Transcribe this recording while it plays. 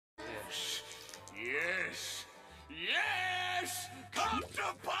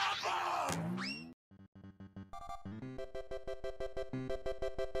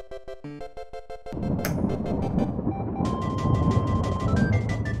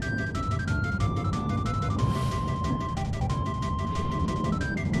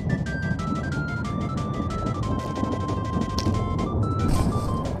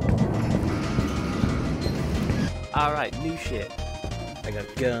Alright, new shit. I got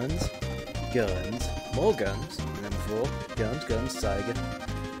guns, guns, more guns, and then 4 guns, guns, tiger,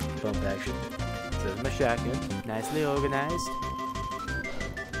 pump action. So there's my shotgun, nicely organized.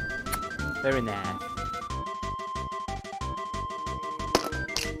 Very nice.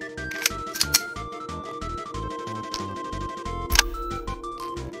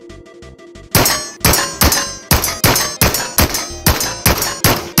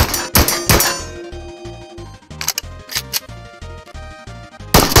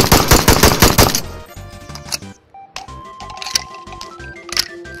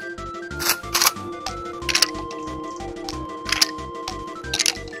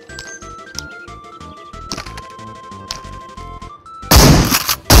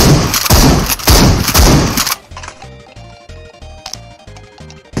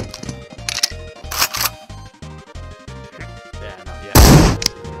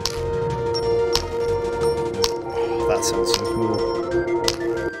 That sounds so cool.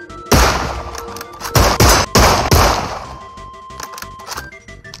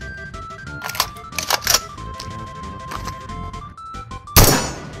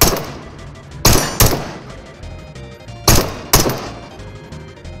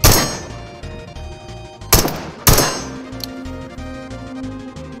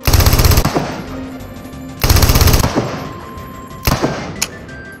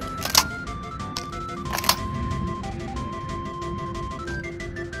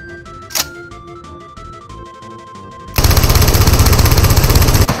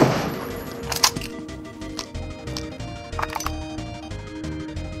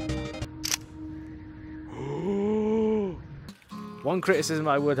 One criticism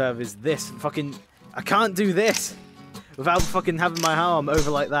I would have is this fucking... I can't do this without fucking having my arm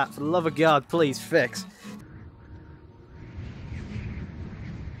over like that. For the love of God, please fix.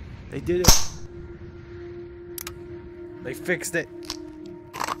 They did it. They fixed it.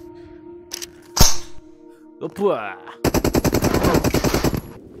 Opa.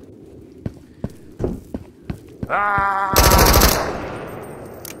 Ah!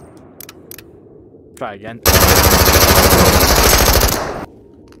 Try again.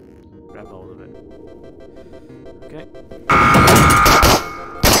 Grab hold of it. Okay.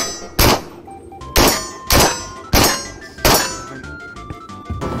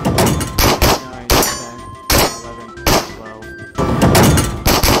 9, 10, 11, 12.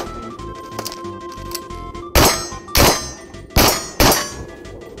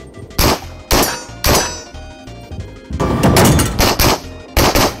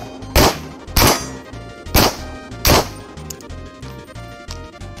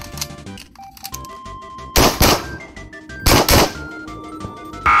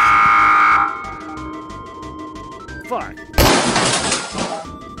 Fuck.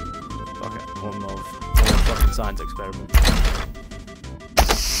 Fuck it. One more fucking science experiment.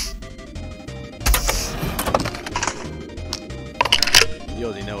 You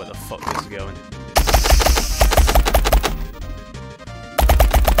already know where the fuck this is going.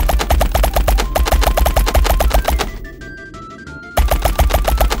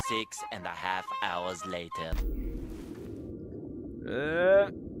 Six and a half hours later.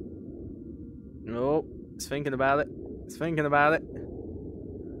 Nope. It's thinking about it. It's thinking about it.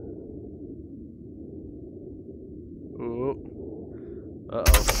 Ooh.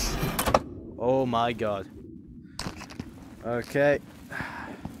 Uh-oh. Oh my God. Okay.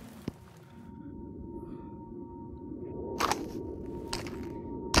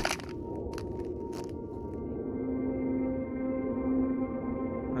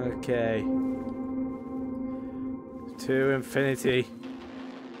 Okay. To infinity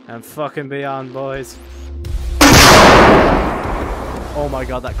and fucking beyond, boys. Oh my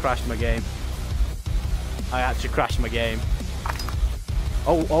God, that crashed my game. I actually crashed my game.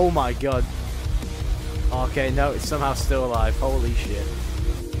 Oh my God. Okay, no, it's somehow still alive. Holy shit.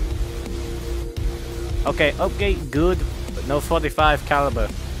 Okay, good, but no 45 caliber.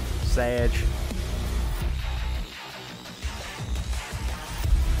 Sage.